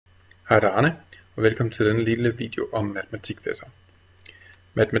Hej, det er Arne, og velkommen til denne lille video om matematikfessor.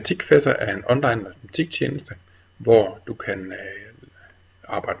 Matematikfessor er en online matematiktjeneste, hvor du kan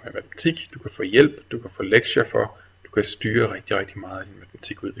arbejde med matematik, du kan få hjælp, du kan få lektier for, du kan styre rigtig meget af din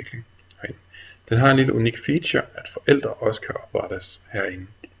matematikudvikling herinde. Den har en lille unik feature, at forældre også kan oprettes herinde.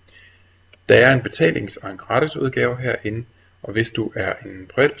 Der er en betalings- og en gratis udgave herinde, og hvis du er en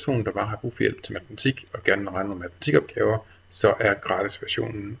privatperson, der bare har brug for hjælp til matematik og gerne vil regne med matematikopgaver, så er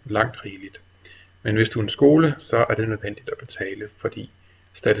gratisversionen langt rigeligt. Men hvis du er en skole, så er det nødvendigt at betale, fordi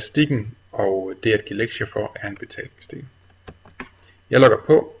statistikken og det at give lektier for er en betalingsdel. Jeg logger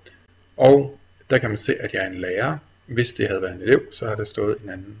på, og der kan man se, at jeg er en lærer. Hvis det havde været en elev, så har der stået en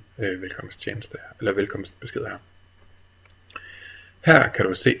anden velkomsttjeneste eller velkomstbesked her. Her kan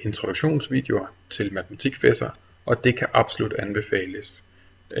du se introduktionsvideoer til matematikfessor, og det kan absolut anbefales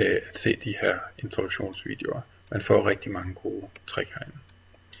at se de her introduktionsvideoer. Man får rigtig mange gode trick herinde.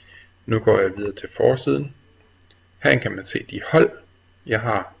 Nu går jeg videre til forsiden. Herinde kan man se de hold, jeg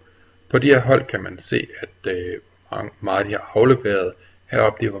har. På de her hold kan man se, at hvor meget de har afleveret.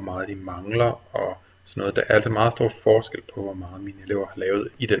 Heroppe det er, hvor meget de mangler og sådan noget. Der er altså meget stor forskel på, hvor meget mine elever har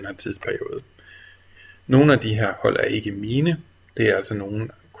lavet i den her tidsperiode. Nogle af de her hold er ikke mine. Det er altså nogle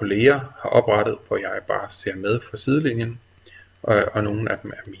kolleger har oprettet, hvor jeg bare ser med fra sidelinjen, og nogle af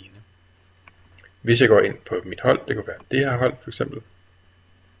dem er mine. Hvis jeg går ind på mit hold, det kan være det her hold for eksempel,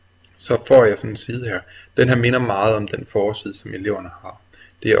 så får jeg sådan en side her. Den her minder meget om den forside, som eleverne har.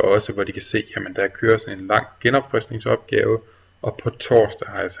 Det er også, hvor de kan se, at der kører sådan en lang genopfriskningsopgave, og på torsdag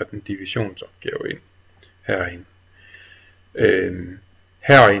har jeg sat en divisionsopgave ind herinde.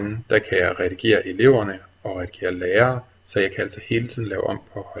 Herinde, der kan jeg redigere eleverne og redigere lærere, så jeg kan altså hele tiden lave om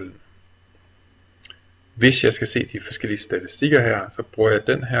på holdene. Hvis jeg skal se de forskellige statistikker her, så bruger jeg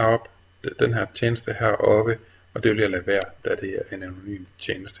den her tjeneste heroppe, og det vil jeg lade være, da det er en anonym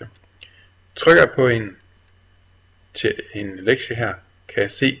tjeneste. Trykker jeg på en lektie her, kan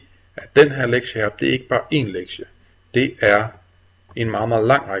jeg se, at den her lektie her, det er ikke bare én lektie. Det er en meget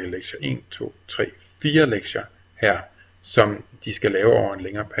lang række lektier. 1, 2, 3, 4 lektier her, som de skal lave over en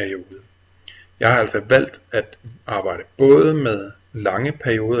længere periode. Jeg har altså valgt at arbejde både med lange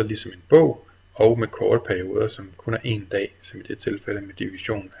perioder, ligesom en bog, og med korte perioder, som kun er en dag, som i det tilfælde med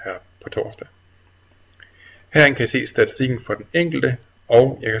division her på torsdag. Herinde kan jeg se statistikken for den enkelte,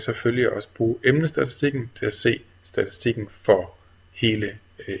 og jeg kan selvfølgelig også bruge emnestatistikken til at se statistikken for hele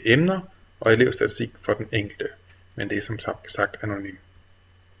emner, og elevstatistik for den enkelte, men det er som sagt anonym.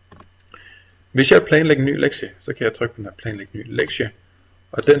 Hvis jeg planlægger en ny lektie, så kan jeg trykke på den her planlægge ny lektie,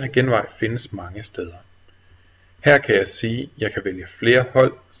 og den her genvej findes mange steder. Her kan jeg sige, at jeg kan vælge flere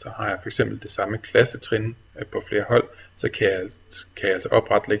hold, så har jeg fx det samme klassetrin på flere hold, så kan jeg altså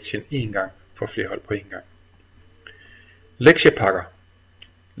oprette lektien en gang for flere hold på en gang. Lektiepakker.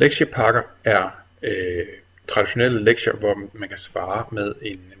 Lektiepakker er traditionelle lektier, hvor man kan svare med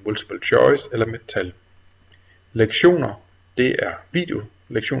en multiple choice eller med tal. Lektioner, det er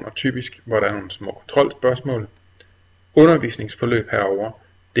videolektioner typisk, hvor der er nogle små kontrolspørgsmål. Undervisningsforløb herover,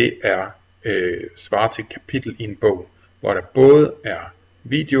 det er svarer til et kapitel i en bog, hvor der både er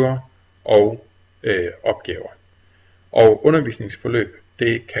videoer og opgaver. Og undervisningsforløb,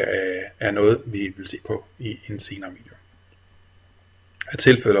 det er noget, vi vil se på i en senere video. Af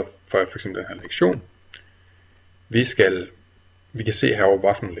tilfælde for f.eks. den her lektion. Vi kan se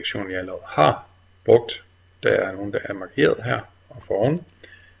herovre, hvilken lektion jeg allerede har brugt. Der er nogle, der er markeret her og foran.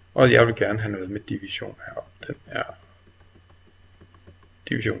 Og jeg vil gerne have noget med division heroppe. Den er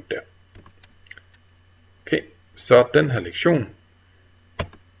division der. Okay, så den her lektion,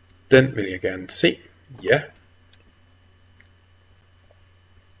 den vil jeg gerne se. Ja.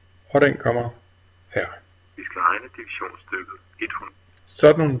 Og den kommer her. Vi skal regne divisionsstykket 100.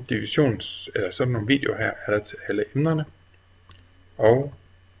 Sådan nogle videoer her er der til alle emnerne. Og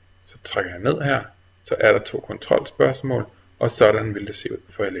så trækker jeg ned her, så er der 2 kontrolspørgsmål, og sådan vil det se ud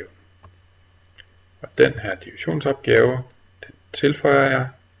for eleven. Og den her divisionsopgave, den tilføjer jeg,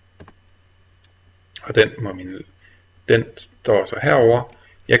 og den står så herover.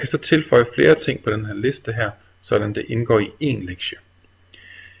 Jeg kan så tilføje flere ting på den her liste her, sådan det indgår i en lektie.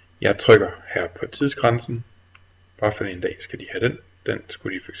 Jeg trykker her på tidsgrænsen, bare for en dag skal de have den. Den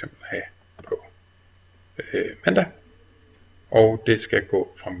skulle de fx have på mandag, og det skal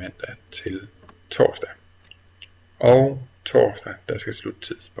gå fra mandag til torsdag. Og torsdag, der skal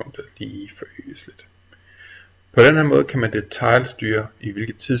sluttidspunktet lige forøges lidt. På den her måde kan man detailstyre, i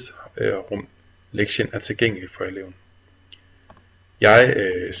hvilket tidsrum lektien er tilgængelig for eleven. Jeg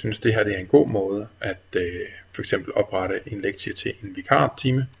synes, det her er en god måde at for eksempel oprette en lektie til en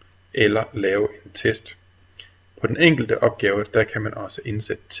vikartime, eller lave en test. På den enkelte opgave, der kan man også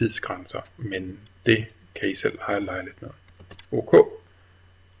indsætte tidsgrænser, men det kan I selv lege lidt med. OK.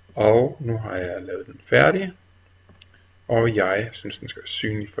 Og nu har jeg lavet den færdig, og jeg synes, den skal være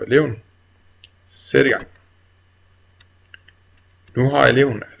synlig for eleven. Sæt i gang. Nu har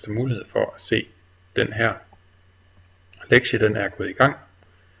eleven altså mulighed for at se den her lektie, den er gået i gang,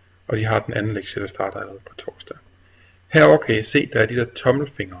 og de har den anden lektie, der starter allerede på torsdag. Herover kan I se, der er de der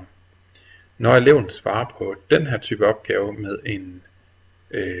tommelfingre. Når eleven svarer på den her type opgave med en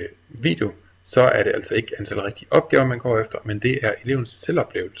video, så er det altså ikke antal rigtige opgaver, man går efter, men det er elevens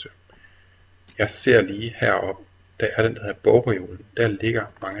selvoplevelse. Jeg ser lige heroppe, der er den, der hedder bogreolen. Der ligger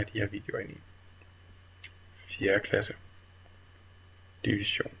mange af de her videoer inde i. 4. klasse.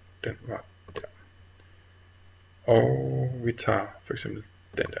 Division, den var der. Og vi tager for eksempel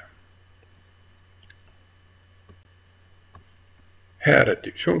den der. Her er der et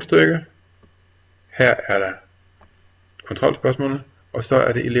divisionsstykke. Her er der kontrolspørgsmålene. Og så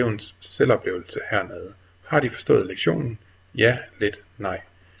er det elevens selvoplevelse hernede. Har de forstået lektionen? Ja, lidt, nej.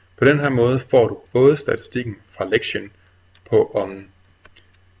 På den her måde får du både statistikken fra lektien på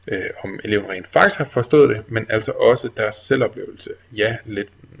om eleven rent faktisk har forstået det, men altså også deres selvoplevelse. Ja,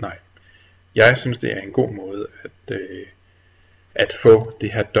 lidt, nej. Jeg synes, det er en god måde at få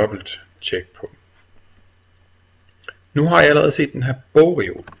det her dobbelt tjek på. Nu har jeg allerede set den her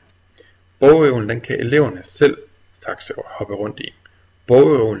bogreol. Bogreolen, den kan eleverne selv sakse og hoppe rundt i.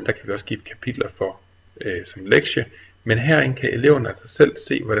 Bogreolen, der kan vi også give kapitler for som lektie, men herinde kan eleverne altså selv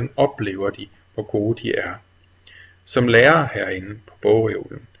se, hvordan oplever de, hvor gode de er. Som lærer herinde på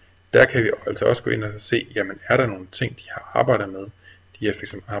bogreolen, der kan vi altså også gå ind og se, jamen er der nogle ting, de har arbejdet med. De har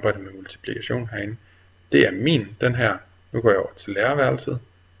fx arbejdet med multiplikation herinde. Det er den her. Nu går jeg over til lærerværelset,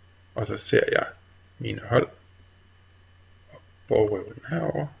 og så ser jeg mine hold. Og bogreolen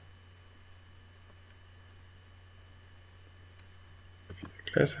herover. 4.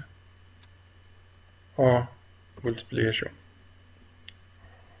 klasse. Og multiplikation.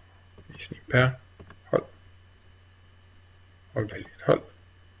 Visning per hold. Og vælg et hold.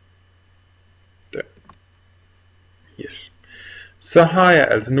 Der. Yes. Så har jeg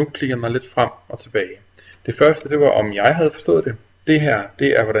altså nu klikket mig lidt frem og tilbage. Det første, det var om jeg havde forstået det. Det her,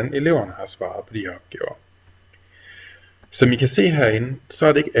 det er hvordan eleverne har svaret på de her opgaver. Som I kan se herinde, så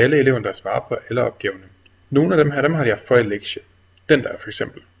er det ikke alle eleverne, der svarer på alle opgaverne. Nogle af dem her, dem har de haft for i lektie. Den der for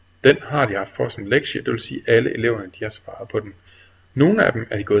eksempel. Den har de haft for som lektie, det vil sige alle eleverne, de har svaret på den. Nogle af dem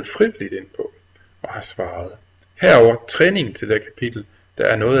er de gået frivilligt ind på og har svaret. Herover træningen til det her kapitel, der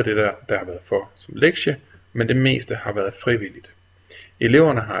er noget af det der har været for som lektie, men det meste har været frivilligt.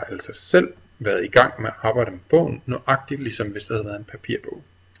 Eleverne har altså selv været i gang med at arbejde med bogen, nøjagtigt ligesom hvis det havde været en papirbog.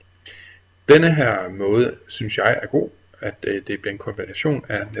 Denne her måde synes jeg er god, at det bliver en kombination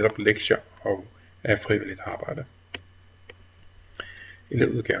af netop lektier og af frivilligt arbejde.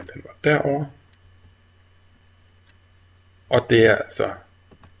 Elevudgaven den var derovre. Og det er altså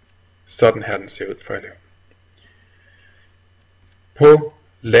sådan her den ser ud for eleven. På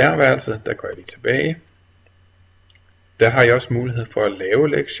lærerværelset, der går jeg lige tilbage. Der har jeg også mulighed for at lave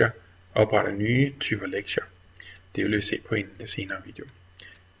lektier og oprette nye typer lektier. Det vil vi se på i en senere video.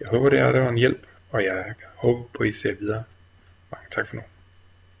 Jeg håber det var en hjælp, og jeg håber på at I ser videre. Mange tak for nu.